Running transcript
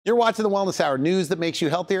You're watching the Wellness Hour, news that makes you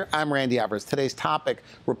healthier. I'm Randy Alvarez. Today's topic,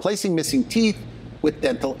 replacing missing teeth with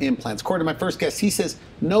dental implants. According to my first guest, he says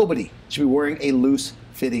nobody should be wearing a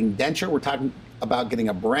loose-fitting denture. We're talking about getting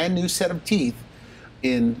a brand new set of teeth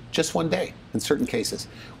in just one day in certain cases.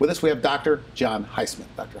 With us, we have Dr. John Highsmith.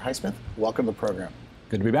 Dr. Highsmith, welcome to the program.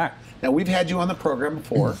 Good to be back. Now, we've had you on the program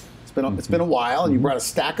before. It's been a while, and you brought a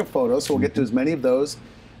stack of photos, so we'll get to as many of those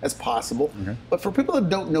as possible. Okay. But for people that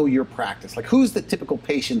don't know your practice, like who's the typical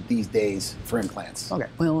patient these days for implants? Okay,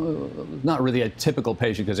 well, not really a typical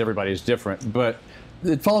patient because everybody is different, but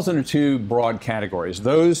it falls under two broad categories.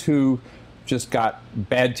 Those who just got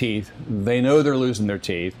bad teeth, they know they're losing their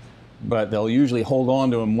teeth, but they'll usually hold on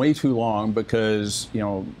to them way too long because,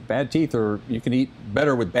 bad teeth you can eat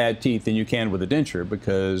better with bad teeth than you can with a denture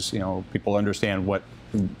because, people understand what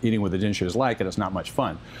eating with a denture is like and it's not much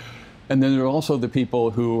fun. And then there are also the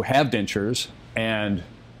people who have dentures and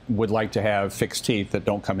would like to have fixed teeth that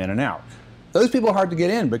don't come in and out. Those people are hard to get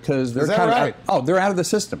in because they're they're out of the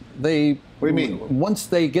system. What do you mean? Once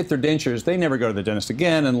they get their dentures, they never go to the dentist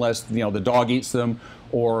again unless the dog eats them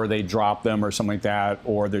or they drop them or something like that,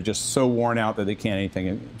 or they're just so worn out that they can't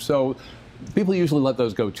anything. So people usually let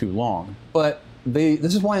those go too long. But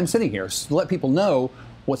this is why I'm sitting here, to let people know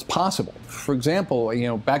what's possible. For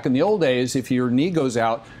example, back in the old days, if your knee goes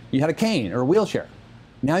out, you had a cane or a wheelchair.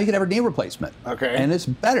 Now you can have a knee replacement. Okay. And it's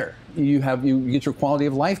better. You get your quality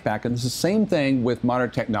of life back. And it's the same thing with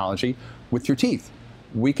modern technology with your teeth.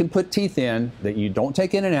 We can put teeth in that you don't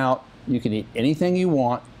take in and out. You can eat anything you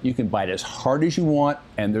want. You can bite as hard as you want,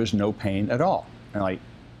 and there's no pain at all. And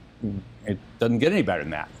it doesn't get any better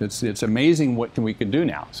than that. It's amazing what we can do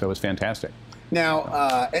now. So it's fantastic.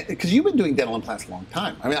 Now, because you've been doing dental implants a long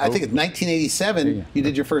time. I mean, I think it's 1987 you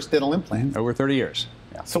did your first dental implant. Over 30 years.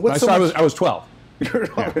 Yeah. So what's I was 12. Yeah,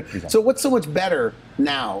 exactly. So what's so much better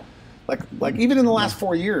now? Like even in the last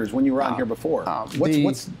 4 years when you were on here before,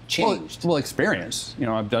 what's changed? Well, experience.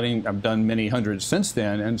 I've done many hundreds since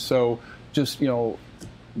then, and so just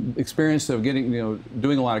experience of getting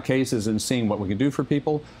doing a lot of cases and seeing what we can do for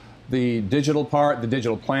people. The digital part, the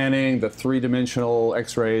digital planning, the three-dimensional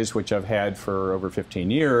X-rays, which I've had for over 15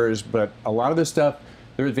 years, but a lot of this stuff,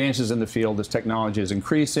 there are advances in the field. This technology is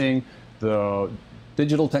increasing. The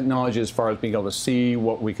digital technology, as far as being able to see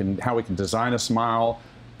how we can design a smile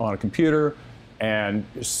on a computer and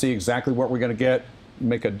see exactly what we're going to get,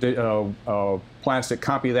 make a plastic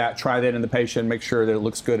copy of that, try that in the patient, make sure that it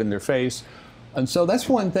looks good in their face. And so that's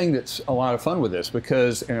one thing that's a lot of fun with this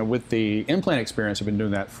because with the implant experience, I've been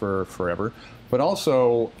doing that for forever. But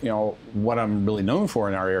also, what I'm really known for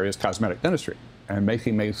in our area is cosmetic dentistry and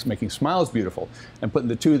making smiles beautiful. And putting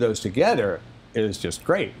the two of those together is just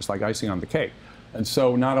great. It's like icing on the cake. And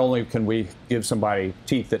so not only can we give somebody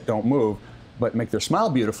teeth that don't move, but make their smile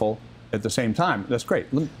beautiful at the same time. That's great.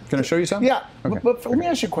 Can I show you something? Yeah, okay. But let me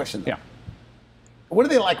ask you a question. Yeah. What do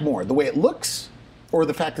they like more, the way it looks or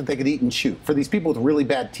the fact that they could eat and chew? For these people with really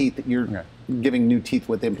bad teeth that you're giving new teeth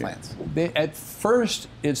with implants. At first,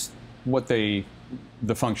 it's the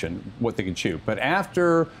function, what they can chew. But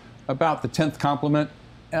after about the 10th compliment,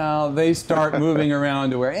 they start moving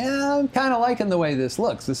around to where, I'm kind of liking the way this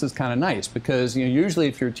looks. This is kind of nice because usually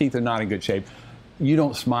if your teeth are not in good shape, you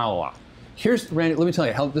don't smile a lot. Randy, let me tell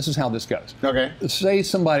you this is how this goes. Okay. Say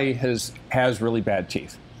somebody has really bad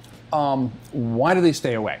teeth. Why do they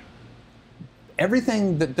stay away?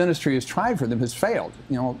 Everything that dentistry has tried for them has failed.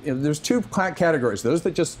 There's two categories. Those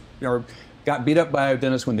that just got beat up by a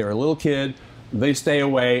dentist when they were a little kid, they stay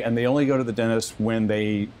away and they only go to the dentist when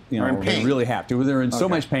they they really have to. They're in so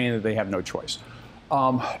much pain that they have no choice.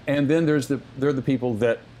 And then there are the people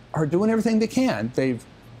that are doing everything they can. They've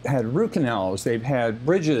had root canals, they've had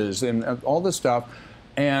bridges and all this stuff,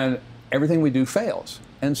 and everything we do fails.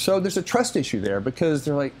 And so there's a trust issue there because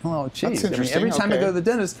they're like, oh, geez. Every time I go to the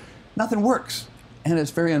dentist, nothing works. And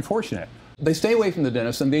it's very unfortunate. They stay away from the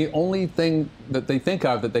dentist, and the only thing that they think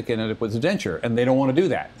of that they can end up with is a denture, and they don't want to do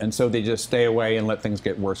that. And so they just stay away and let things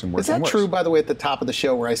get worse and worse and worse. Is that true, by the way, at the top of the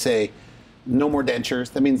show where I say, no more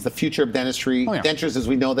dentures? That means the future of dentistry. Oh, yeah. Dentures as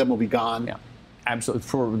we know them will be gone. Yeah, absolutely.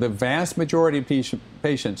 For the vast majority of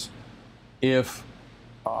patients, if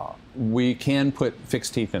we can put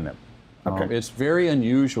fixed teeth in them. Okay. It's very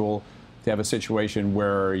unusual to have a situation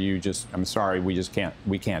where I'm sorry,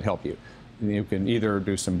 we can't help you. You can either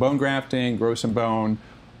do some bone grafting, grow some bone,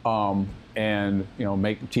 and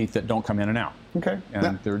make teeth that don't come in and out. Okay.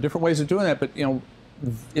 And there are different ways of doing that, but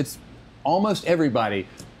it's almost everybody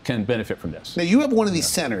can benefit from this. Now you have one of these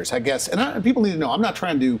centers, I guess, and people need to know. I'm not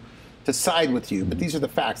trying to side with you, but these are the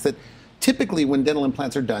facts that typically when dental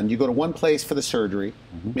implants are done, you go to one place for the surgery,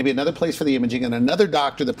 maybe another place for the imaging, and another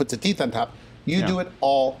doctor that puts the teeth on top You do it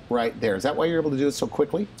all right there. Is that why you're able to do it so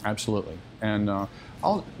quickly? Absolutely. And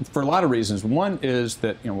for a lot of reasons. One is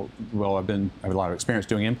that, well, I have a lot of experience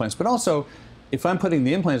doing implants, but also if I'm putting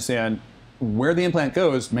the implants in, where the implant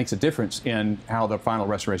goes makes a difference in how the final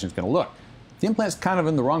restoration is going to look. If the implant's kind of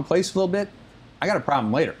in the wrong place a little bit, I got a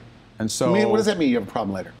problem later. And so, what does that mean? You have a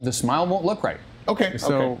problem later? The smile won't look right. Okay.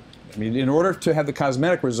 So, I mean, in order to have the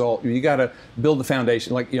cosmetic result, you got to build the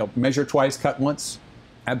foundation. Like, measure twice, cut once.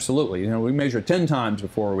 Absolutely. We measure 10 times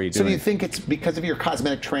before we do. So do you think it's because of your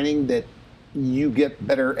cosmetic training that you get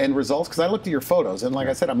better end results? Because I looked at your photos, and like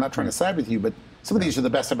I said, I'm not trying to side with you, but some of these are the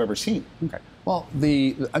best I've ever seen. Okay. Well,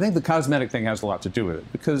 I think the cosmetic thing has a lot to do with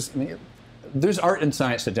it, because there's art and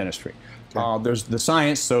science to dentistry. Okay. There's the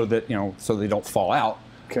science so that so they don't fall out.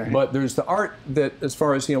 Okay. But there's the art that, as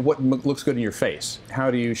far as what looks good in your face.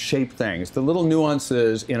 How do you shape things? The little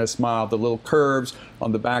nuances in a smile, the little curves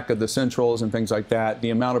on the back of the centrals and things like that. The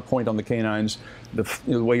amount of point on the canines, the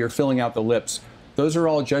way you're filling out the lips. Those are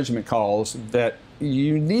all judgment calls that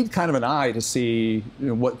you need kind of an eye to see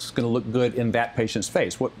what's going to look good in that patient's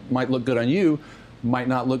face. What might look good on you might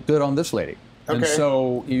not look good on this lady. Okay. And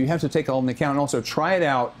so you have to take all into account and also try it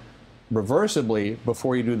out reversibly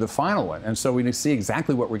before you do the final one. And so we need to see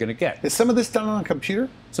exactly what we're going to get. Is some of this done on a computer?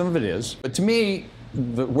 Some of it is. But to me,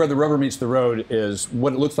 where the rubber meets the road is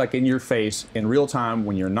what it looks like in your face in real time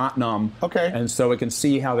when you're not numb. Okay. And so it can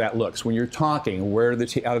see how that looks. When you're talking, where how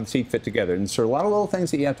do the teeth fit together? And so a lot of little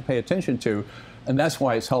things that you have to pay attention to. And that's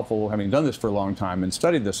why it's helpful, having done this for a long time and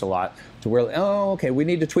studied this a lot, to where, okay, we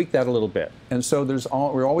need to tweak that a little bit. And so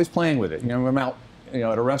we're always playing with it. I'm out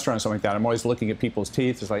at a restaurant or something like that, I'm always looking at people's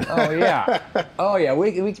teeth. It's like, oh yeah,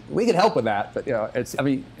 we could help with that. But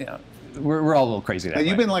we're all a little crazy that way.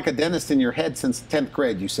 You've been like a dentist in your head since 10th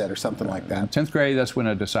grade, you said, or something like that. 10th grade, that's when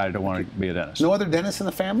I decided I wanted to be a dentist. No other dentists in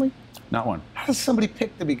the family? Not one. How does somebody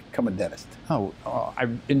pick to become a dentist? I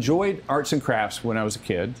enjoyed arts and crafts when I was a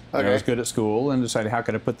kid. Okay. I was good at school and decided how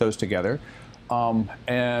could I put those together.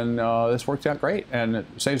 This worked out great, and it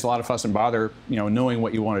saves a lot of fuss and bother, knowing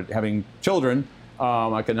what you wanted, having children.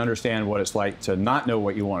 I can understand what it's like to not know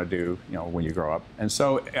what you want to do, when you grow up. And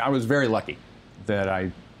so I was very lucky that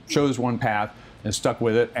I chose one path and stuck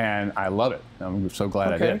with it, and I love it. I'm so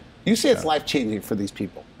glad I did. You say it's life-changing for these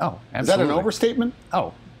people. Oh, absolutely. Is that an overstatement?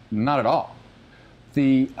 Oh, not at all.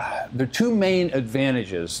 The two main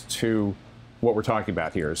advantages to what we're talking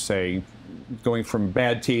about here is, say, going from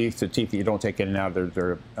bad teeth to teeth that you don't take in and out,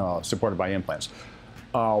 they're supported by implants.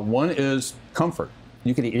 One is comfort.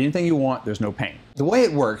 You can eat anything you want, there's no pain. The way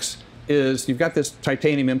it works is you've got this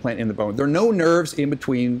titanium implant in the bone. There are no nerves in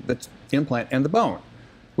between the implant and the bone,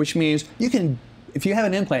 which means if you have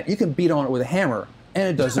an implant, you can beat on it with a hammer and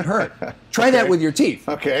it doesn't hurt. Try that with your teeth.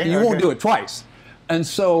 You won't do it twice. And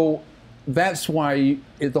so that's why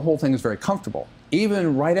the whole thing is very comfortable.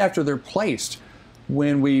 Even right after they're placed,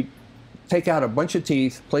 when we take out a bunch of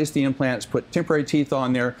teeth, place the implants, put temporary teeth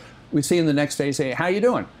on there, we see them the next day say, how you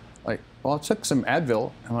doing? Like, well, I took some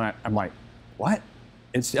Advil. I'm like, what?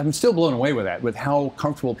 I'm still blown away with that, with how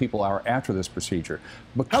comfortable people are after this procedure.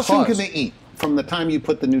 How soon can they eat from the time you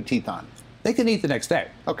put the new teeth on? They can eat the next day.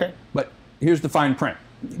 Okay. But here's the fine print.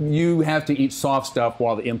 You have to eat soft stuff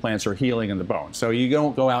while the implants are healing in the bone. So you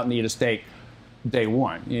don't go out and eat a steak day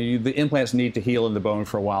one. The implants need to heal in the bone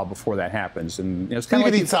for a while before that happens. And it's kind of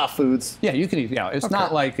like you can eat soft foods. Yeah, you can eat. Yeah, it's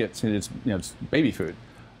not like it's baby food.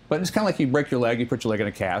 But it's kind of like you break your leg, you put your leg in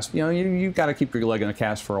a cast. You've got to keep your leg in a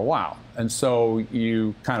cast for a while. And so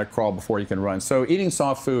you kind of crawl before you can run. So eating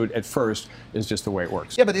soft food at first is just the way it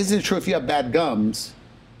works. Yeah, but isn't it true if you have bad gums,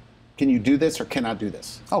 can you do this or cannot do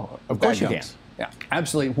this? Oh, of course you can. Yeah,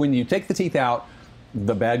 absolutely. When you take the teeth out,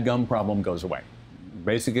 the bad gum problem goes away.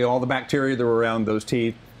 Basically, all the bacteria that were around those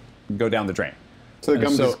teeth go down the drain. So the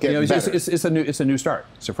gums just get better. It's a new start.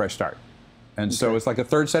 It's a fresh start. And so it's like a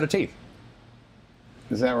third set of teeth.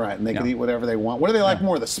 Is that right? And they can eat whatever they want. What do they like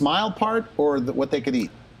more, the smile part or what they could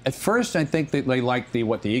eat? At first, I think that they like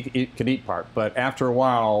what they could eat part, but after a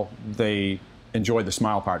while, they enjoy the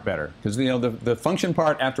smile part better. Because the function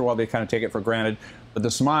part, after a while, they kind of take it for granted, but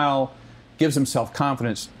the smile gives them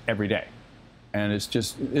self-confidence every day. And it's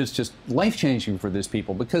just life-changing for these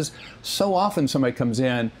people, because so often somebody comes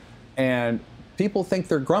in and people think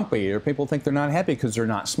they're grumpy, or people think they're not happy because they're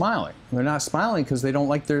not smiling. They're not smiling because they don't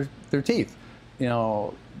like their teeth.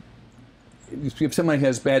 If somebody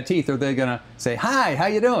has bad teeth, are they going to say, hi, how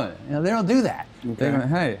you doing? They don't do that. Okay. They're going,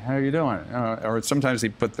 hey, how are you doing? Or sometimes they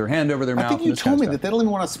put their hand over their mouth. I think you told me that they don't even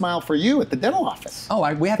want to smile for you at the dental office. Oh,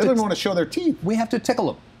 they don't even want to show their teeth. We have to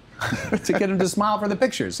tickle them to get them to smile for the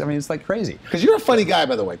pictures. I mean, it's like crazy. Because you're a funny guy,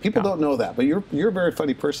 by the way. People don't know that, but you're a very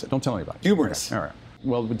funny person. Don't tell anybody. Humorous. Okay. All right.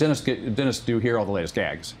 Well, dentists do hear all the latest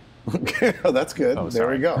gags. Okay, oh, that's good. Oh, there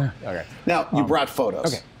we go. Okay. Now, you brought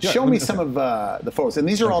photos. Okay. Show me some of the photos. And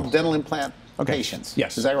these are all dental implant patients.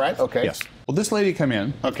 Yes. Is that right? Okay. Yes. Well, this lady came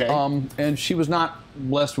in. Okay. And she was not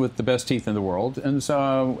blessed with the best teeth in the world,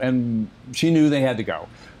 and she knew they had to go.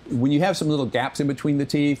 When you have some little gaps in between the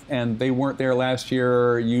teeth and they weren't there last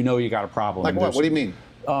year, you know you got a problem. Like what? What do you mean?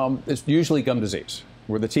 It's usually gum disease,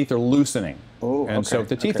 where the teeth are loosening. Oh, and so if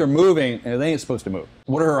the teeth are moving, they ain't supposed to move.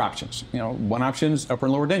 What are her options? You know, one option is upper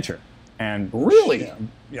and lower denture. And really?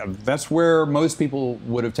 Yeah, that's where most people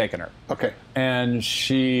would have taken her. Okay. And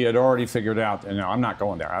she had already figured out, no, I'm not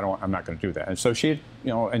going there. I'm not going to do that. And so she,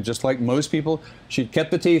 and just like most people, she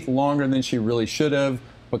kept the teeth longer than she really should have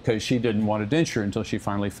because she didn't want a denture until she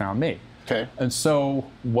finally found me. Okay. And so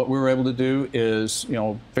what we were able to do is,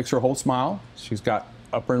 fix her whole smile. She's got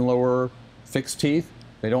upper and lower fixed teeth.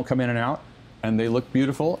 They don't come in and out, and they look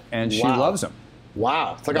beautiful, and she loves them.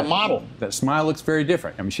 Wow, it's like a model. That smile looks very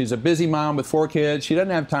different. I mean, she's a busy mom with 4 kids. She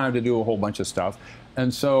doesn't have time to do a whole bunch of stuff,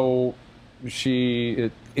 and so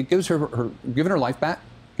it gives her giving her life back,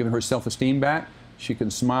 giving her self-esteem back. She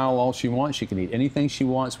can smile all she wants. She can eat anything she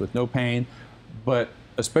wants with no pain. But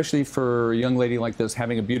especially for a young lady like this,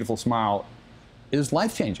 having a beautiful smile is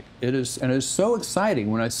life-changing. It is, and it's so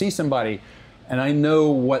exciting when I see somebody, and I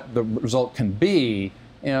know what the result can be.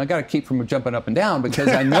 I got to keep from jumping up and down because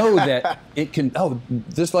I know that it can. Oh,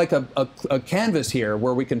 just like a canvas here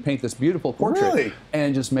where we can paint this beautiful portrait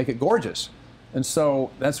and just make it gorgeous. And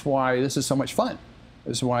so that's why this is so much fun.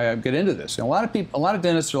 This is why I get into this. And a lot of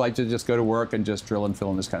dentists are like to just go to work and just drill and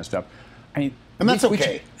fill and this kind of stuff. I mean, and that's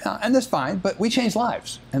okay. And that's fine. But we change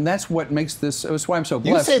lives, and that's what makes this. That's why I'm so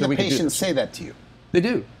blessed. You say the patients say that to you. They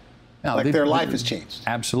do. Now, like their life has changed.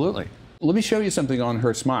 Absolutely. Let me show you something on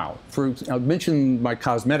her smile. I mentioned my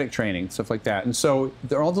cosmetic training, stuff like that. And so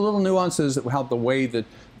there are all the little nuances that how the way that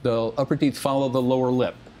the upper teeth follow the lower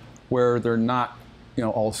lip, where they're not,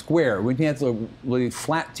 all square. When you have the really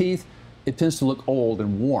flat teeth, it tends to look old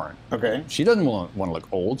and worn. Okay. She doesn't want to look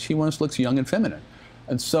old. She wants to look young and feminine.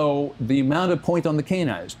 And so the amount of point on the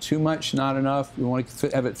canines, too much, not enough. You want to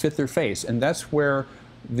have it fit their face. And that's where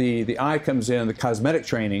the eye comes in, the cosmetic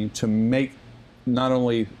training, to make not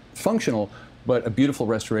only functional, but a beautiful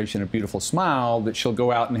restoration, a beautiful smile that she'll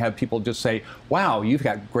go out and have people just say, wow, you've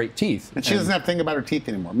got great teeth. And she doesn't have to think about her teeth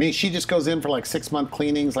anymore. She just goes in for like 6-month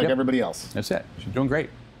cleanings like everybody else. That's it. She's doing great.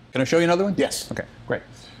 Can I show you another one? Yes. Okay, great.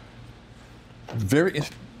 Very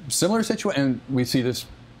similar situation, and we see this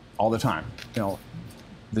all the time.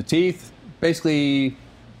 The teeth, basically,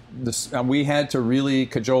 we had to really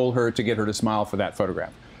cajole her to get her to smile for that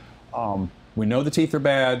photograph. We know the teeth are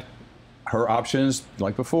bad. Her options,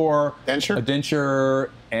 like before, a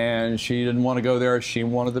denture, and she didn't want to go there. She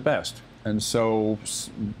wanted the best. And so,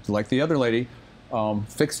 like the other lady,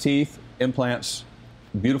 fixed teeth, implants,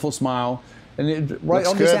 beautiful smile. And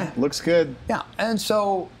looks good. Yeah, and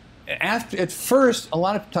so at first, a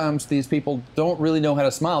lot of times these people don't really know how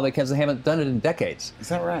to smile because they haven't done it in decades. Is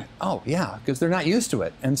that right? Oh, yeah, because they're not used to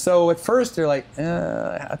it. And so at first they're like,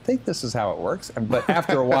 I think this is how it works. But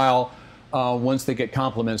after a while, once they get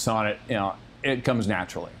compliments on it, it comes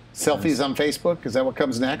naturally. Selfies on Facebook, is that what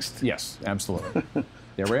comes next? Yes, absolutely.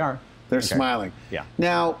 There we are. They're smiling. Yeah.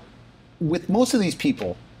 Now, with most of these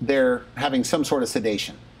people, they're having some sort of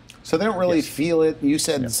sedation. So they don't really feel it. You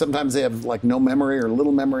said sometimes they have like no memory or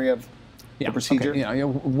little memory of the procedure. Okay.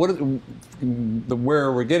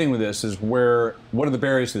 Where we're getting with this is what are the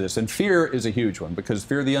barriers to this? And fear is a huge one because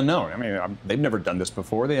fear of the unknown. I mean, they've never done this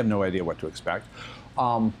before. They have no idea what to expect.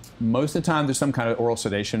 Most of the time, there's some kind of oral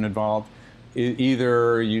sedation involved.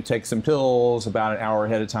 Either you take some pills about an hour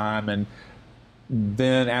ahead of time, and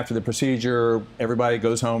then after the procedure, everybody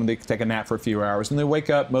goes home, they take a nap for a few hours, and they wake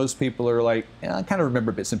up. Most people are like, I kind of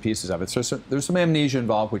remember bits and pieces of it. So there's some amnesia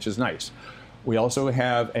involved, which is nice. We also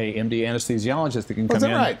have a MD anesthesiologist that can come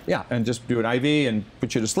in, right? Yeah, and just do an IV and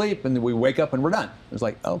put you to sleep, and then we wake up and we're done. It's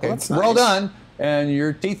like, okay, well, we're all done, and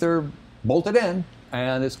your teeth are bolted in,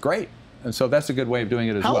 and it's great. And so that's a good way of doing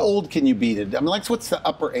it as well. How old can you be? I mean, what's the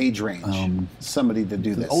upper age range? Somebody to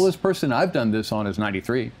do this. The oldest person I've done this on is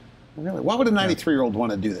 93. Really? Why would a 93-year-old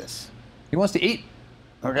want to do this? He wants to eat.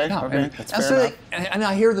 Okay. Yeah, okay. That's fair enough. And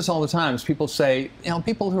I hear this all the time. People say,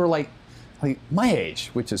 people who are like my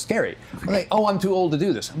age, which is scary. Are like, oh, I'm too old to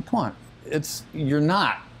do this. Come on, you're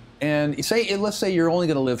not. And let's say you're only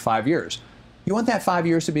going to live 5 years. You want that 5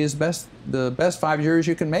 years to be the best 5 years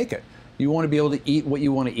you can make it. You want to be able to eat what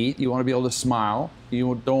you want to eat. You want to be able to smile. You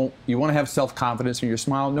want to have self-confidence in your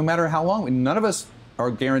smile, no matter how long. None of us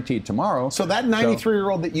are guaranteed tomorrow. So that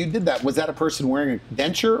 93-year-old that you did that, was that a person wearing a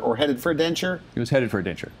denture or headed for a denture? He was headed for a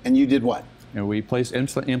denture. And you did what? we place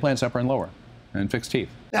implants upper and lower and fix teeth.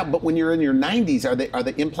 Now, but when you're in your 90s, are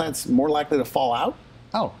the implants more likely to fall out?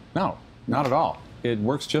 Oh, no, not at all. It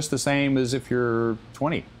works just the same as if you're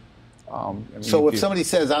 20. So if somebody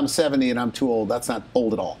says I'm 70 and I'm too old, that's not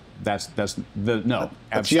old at all. That's young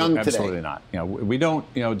today. Absolutely not. We don't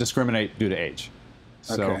discriminate due to age.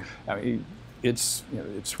 So Okay. I mean, it's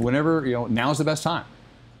whenever now's the best time,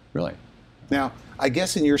 really. Now, I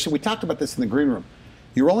guess we talked about this in the green room.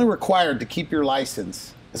 You're only required to keep your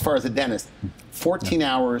license, as far as a dentist, 14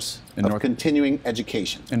 hours of continuing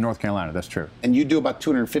education. In North Carolina, that's true. And you do about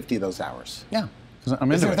 250 of those hours. Yeah.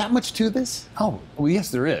 I'm Is into there it. that much to this? Oh, well,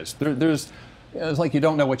 yes, there is. It's like you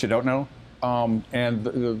don't know what you don't know,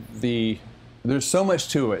 and there's so much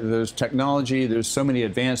to it. There's technology. There's so many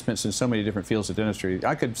advancements in so many different fields of dentistry.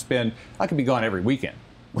 I could be gone every weekend.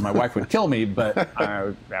 My wife would kill me, but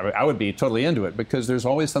I would be totally into it because there's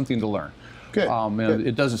always something to learn. Good. Good.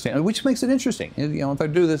 It doesn't stand, which makes it interesting.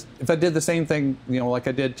 If I did the same thing, like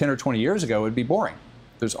I did 10 or 20 years ago, it'd be boring.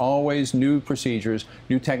 There's always new procedures,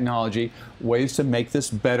 new technology, ways to make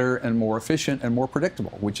this better and more efficient and more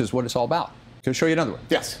predictable, which is what it's all about. Can I show you another one?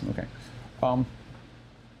 Yes. Okay.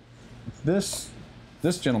 This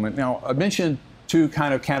gentleman, now I mentioned two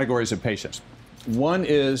kind of categories of patients. One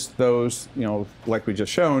is those, like we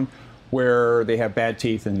just shown, where they have bad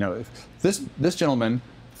teeth. And this gentleman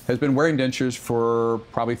has been wearing dentures for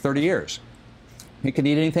probably 30 years. He can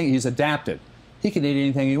eat anything. He's adapted. He can eat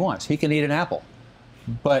anything he wants. He can eat an apple.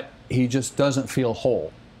 But he just doesn't feel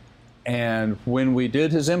whole. And when we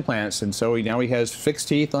did his implants, and so now he has fixed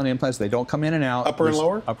teeth on implants, they don't come in and out. Upper and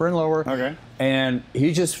lower? Upper and lower. Okay. And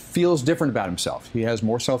he just feels different about himself. He has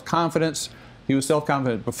more self-confidence. He was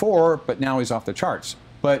self-confident before, but now he's off the charts.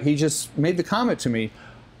 But he just made the comment to me,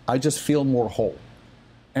 I just feel more whole.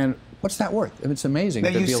 And what's that worth? I mean, it's amazing. Now,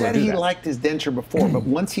 to you be able said to do he that. liked his denture before, but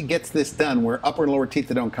once he gets this done, where upper and lower teeth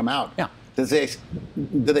that don't come out, Yeah. do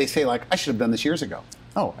they say, like, I should have done this years ago?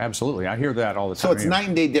 Oh, absolutely. I hear that all the time. So it's night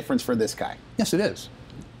and day difference for this guy. Yes, it is.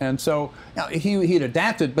 And so he'd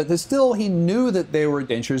adapted, but still he knew that they were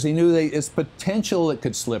dentures. He knew it's potential it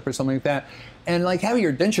could slip or something like that. And like having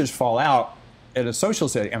your dentures fall out at a social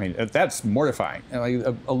setting, I mean, that's mortifying.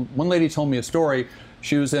 One lady told me a story.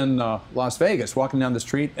 She was in Las Vegas walking down the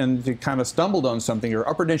street and she kind of stumbled on something. Her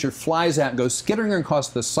upper denture flies out and goes skittering across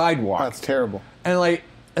the sidewalk. Oh, that's terrible. And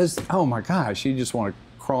oh my gosh, you just want to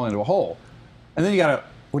crawl into a hole. And then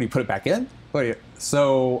what do you put it back in?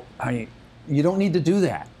 You don't need to do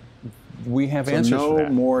that. We have answers for that. No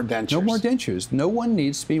more dentures. No more dentures. No one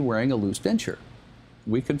needs to be wearing a loose denture.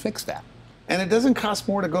 We can fix that. And it doesn't cost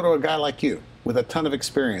more to go to a guy like you with a ton of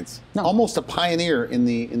experience. No. Almost a pioneer in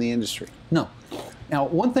the industry. No. Now,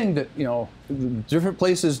 one thing that, different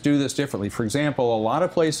places do this differently. For example, a lot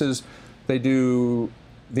of places, they do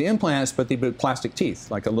the implants, but they put plastic teeth,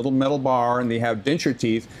 like a little metal bar, and they have denture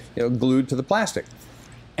teeth glued to the plastic.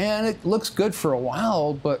 And it looks good for a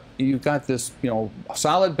while, but you've got this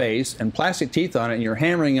solid base and plastic teeth on it, and you're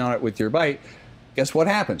hammering on it with your bite. Guess what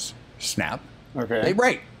happes? Snap. Okay. They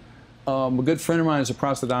break. A good friend of mine is a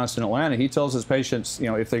prosthodontist in Atlanta. He tells his patients,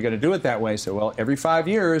 if they're going to do it that way, so well, every 5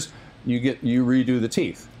 years you redo the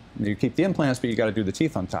teeth. You keep the implants, but you got to do the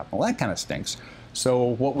teeth on top. Well, that kind of stinks. So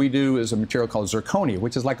what we do is a material called zirconia,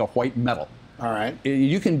 which is like a white metal. All right.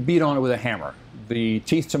 You can beat on it with a hammer. The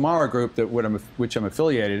Teeth Tomorrow group, which I'm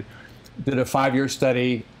affiliated, did a 5-year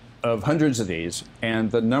study of hundreds of these,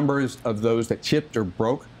 and the numbers of those that chipped or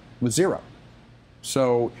broke was 0.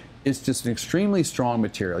 So it's just an extremely strong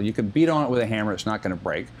material. You can beat on it with a hammer; it's not going to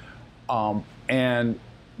break. And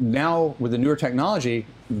now with the newer technology,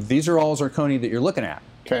 these are all zirconia that you're looking at,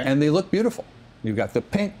 okay. And they look beautiful. You've got the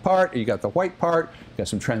pink part, you've got the white part, you've got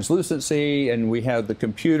some translucency, and we have the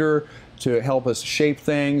computer to help us shape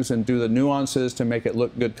things and do the nuances to make it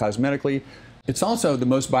look good cosmetically. It's also the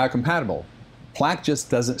most biocompatible. Plaque just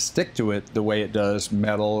doesn't stick to it the way it does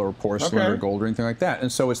metal or porcelain or gold or anything like that.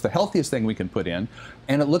 And so it's the healthiest thing we can put in,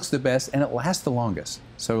 and it looks the best, and it lasts the longest.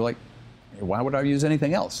 So why would I use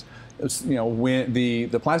anything else? It's, when the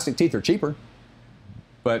plastic teeth are cheaper,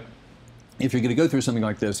 but if you're going to go through something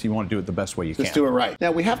like this, you want to do it the best way you can. Just do it right.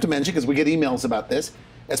 Now, we have to mention, because we get emails about this,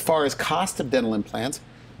 as far as cost of dental implants,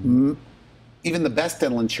 even the best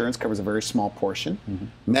dental insurance covers a very small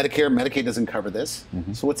portion. Medicare, Medicaid doesn't cover this.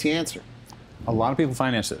 So what's the answer? A lot of people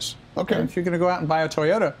finance this. Okay. And if you're going to go out and buy a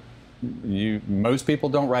Toyota, most people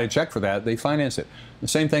don't write a check for that. They finance it. The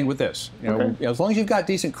same thing with this. As long as you've got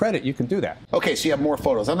decent credit, you can do that. Okay, so you have more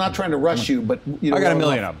photos. I'm not trying to rush you, but I got a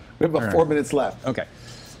million of them. We have about 4 minutes left. Okay.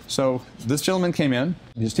 So this gentleman came in,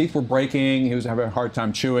 his teeth were breaking, he was having a hard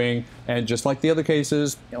time chewing, and just like the other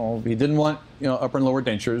cases, he didn't want upper and lower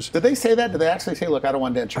dentures. Did they say that? Did they actually say, look, I don't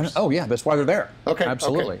want dentures? Oh yeah, that's why they're there. Okay.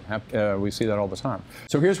 Absolutely. Okay. We see that all the time.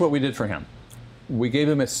 So here's what we did for him. We gave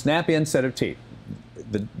him a snap-in set of teeth.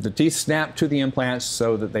 The teeth snap to the implants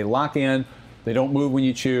so that they lock in. They don't move when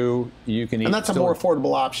you chew. You can eat. And that's a more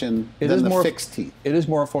affordable option than the fixed teeth. It is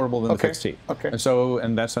more affordable than the fixed teeth. Okay.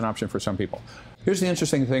 And that's an option for some people. Here's the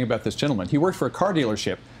interesting thing about this gentleman. He worked for a car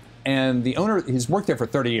dealership, and the owner, he's worked there for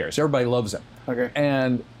 30 years. Everybody loves him. Okay.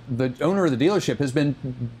 And the owner of the dealership has been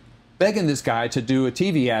begging this guy to do a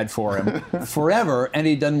TV ad for him forever, and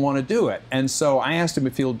he doesn't want to do it. And so I asked him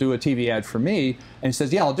if he'll do a TV ad for me, and he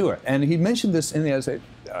says, yeah, I'll do it. And he mentioned this in the ad.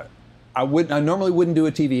 I normally wouldn't do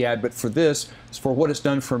a TV ad, but for this, for what it's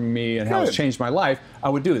done for me and how it's changed my life, I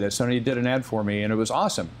would do this. And he did an ad for me, and it was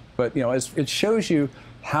awesome. But it shows you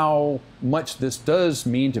how much this does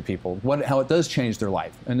mean to people, how it does change their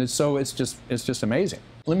life, and it's just amazing.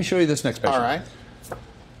 Let me show you this next picture. All right.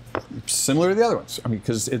 Similar to the other ones. I mean,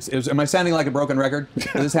 because am I sounding like a broken record?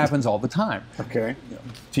 This happens all the time. Okay.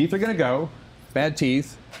 Teeth are going to go. Bad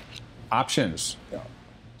teeth. Options.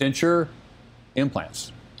 Denture.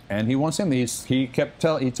 Implants. And he wants him. He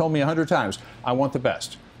told me 100 times, I want the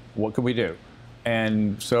best. What could we do?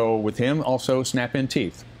 And so with him, also snap-in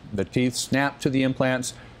teeth. The teeth snap to the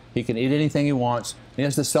implants. He can eat anything he wants. He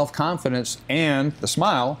has the self-confidence and the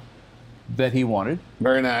smile that he wanted.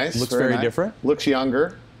 Very nice. Looks very different. Looks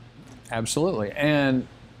younger. Absolutely. And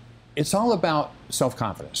it's all about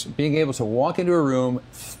self-confidence. Being able to walk into a room,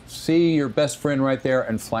 see your best friend right there,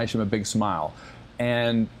 and flash him a big smile.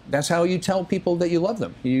 And that's how you tell people that you love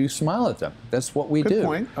them. You smile at them. That's what we do. Good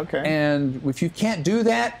point. Okay. And if you can't do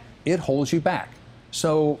that, it holds you back.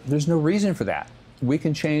 So there's no reason for that. We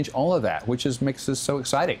can change all of that, which makes this so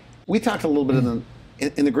exciting. We talked a little bit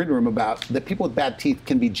in the green room about that people with bad teeth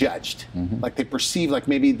can be judged. Like they perceive like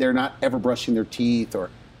maybe they're not ever brushing their teeth,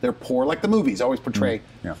 or they're poor, like the movies always portray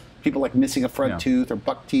people like missing a front tooth or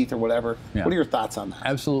buck teeth or whatever. What are your thoughts on that?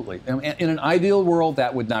 Absolutely. In an ideal world,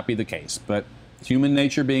 that would not be the case, but human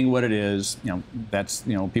nature being what it is, that's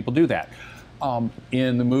people do that.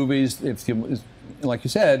 In the movies, like you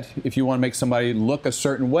said, if you want to make somebody look a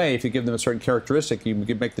certain way, if you give them a certain characteristic, you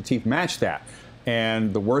can make the teeth match that.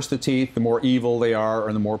 And the worse the teeth, the more evil they are,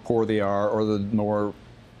 or the more poor they are, or the more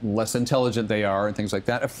less intelligent they are, and things like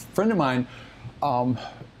that. A friend of mine,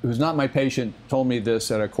 who's not my patient, told me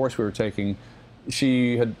this at a course we were taking.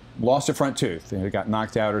 She had lost a front tooth. It got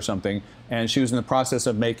knocked out or something, and she was in the process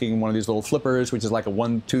of making one of these little flippers, which is like a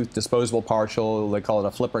one-tooth disposable partial. They call it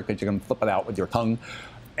a flipper because you can flip it out with your tongue.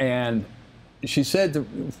 And she said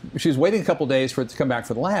she was waiting a couple days for it to come back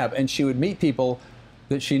for the lab, and she would meet people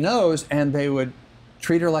that she knows, and they would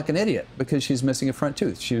treat her like an idiot because she's missing a front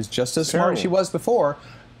tooth. She was just as smart as she was before,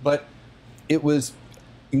 but it was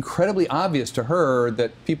incredibly obvious to her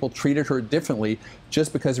that people treated her differently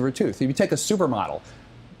just because of her tooth. If you take a supermodel,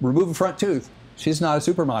 remove a front tooth, she's not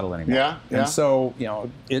a supermodel anymore. And so,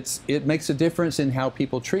 it makes a difference in how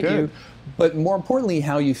people treat you, but more importantly,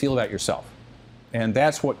 how you feel about yourself. And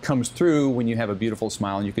that's what comes through when you have a beautiful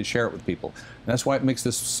smile and you can share it with people. And that's why it makes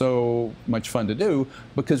this so much fun to do,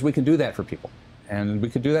 because we can do that for people. And we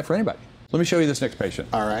can do that for anybody. Let me show you this next patient.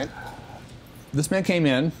 All right. This man came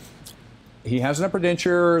in. He has an upper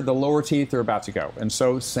denture. The lower teeth are about to go. And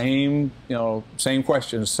so same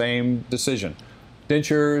questions, same decision.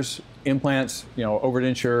 Dentures, implants,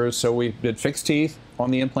 overdentures. So we did fixed teeth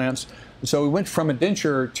on the implants. So we went from a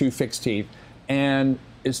denture to fixed teeth. And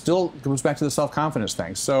it still goes back to the self-confidence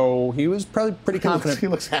thing. So he was probably pretty confident. He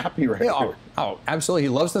looks happy right now. Oh, absolutely. He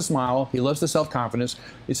loves the smile. He loves the self-confidence.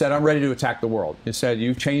 He said, I'm ready to attack the world. He said,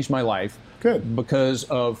 you've changed my life. Good. Because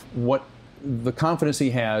of the confidence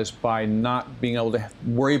he has by not being able to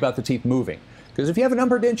worry about the teeth moving. Because if you have an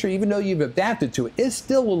upper denture, even though you've adapted to it, it's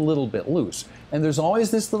still a little bit loose. And there's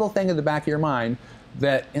always this little thing in the back of your mind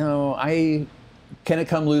that, can it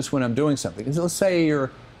come loose when I'm doing something? Because let's say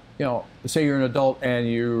you're an adult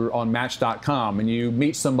and you're on Match.com and you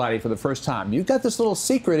meet somebody for the first time. You've got this little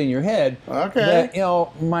secret in your head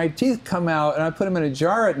that, my teeth come out and I put them in a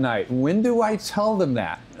jar at night. When do I tell them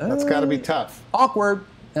that? That's got to be tough. Awkward.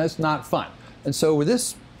 That's not fun. And so with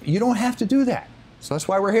this, you don't have to do that. So that's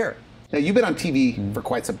why we're here. Now, you've been on TV for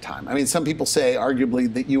quite some time. I mean, some people say,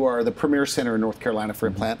 arguably, that you are the premier center in North Carolina for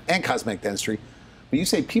implant and cosmetic dentistry. But you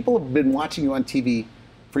say people have been watching you on TV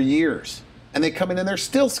for years. And they come in and they're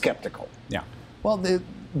still skeptical. Yeah. Well, the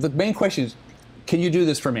main question is, can you do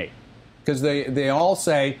this for me? Because they all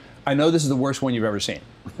say, I know this is the worst one you've ever seen.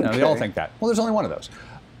 Now, they all think that. Well, there's only one of those.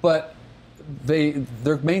 But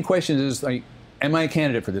their main question is, like, Am I a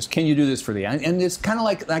candidate for this? Can you do this for me? And it's kind of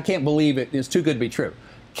like, I can't believe it. It's too good to be true.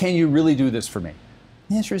 Can you really do this for me?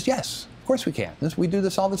 The answer is yes. Of course we can. We do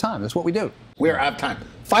this all the time. That's what we do. We are out of time.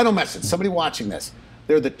 Final message. Somebody watching this.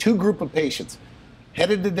 They're the two group of patients.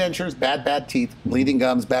 Headed to dentures, bad teeth, bleeding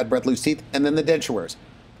gums, bad breath, loose teeth, and then the denture wearers.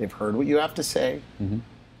 They've heard what you have to say,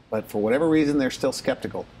 but for whatever reason, they're still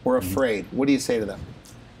skeptical or afraid. What do you say to them?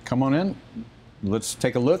 Come on in. Let's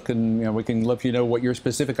take a look, and we can let you know what your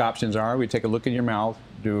specific options are. We take a look in your mouth,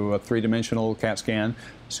 do a 3-dimensional CAT scan,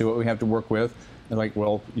 see what we have to work with. And like,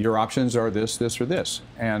 well, your options are this, this, or this.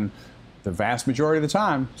 And the vast majority of the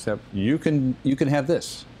time, so you can have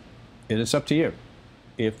this. And it's up to you.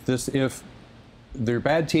 If their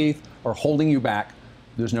bad teeth are holding you back,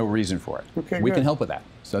 there's no reason for it. Okay, we good. can help with that.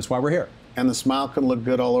 So that's why we're here. And the smile can look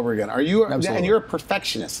good all over again. Are you? Absolutely. And you're a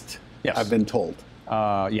perfectionist. Yes. I've been told.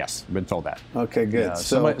 Yes, I've been told that. Okay, good. Yeah,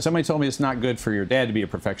 So somebody told me it's not good for your dad to be a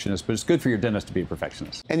perfectionist, but it's good for your dentist to be a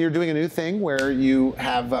perfectionist. And you're doing a new thing where you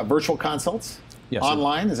have virtual consults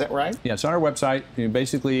online, is that right? Yeah, it's on our website. You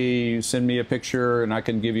basically send me a picture, and I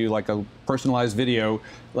can give you like a personalized video.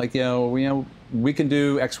 Like, we can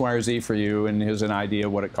do X, Y, or Z for you, and here's an idea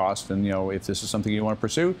of what it costs. And if this is something you want to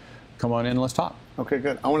pursue, come on in and let's talk. Okay,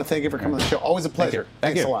 good. I want to thank you for coming on the show. Always a pleasure.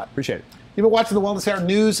 Thank you. Thanks a lot. Appreciate it. You've been watching the Wellness Hour,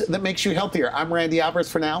 news that makes you healthier. I'm Randy Alvarez.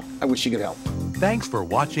 For now, I wish you good health. Thanks for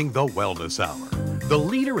watching the Wellness Hour, the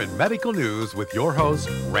leader in medical news with your host,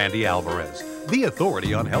 Randy Alvarez, the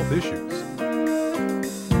authority on health issues.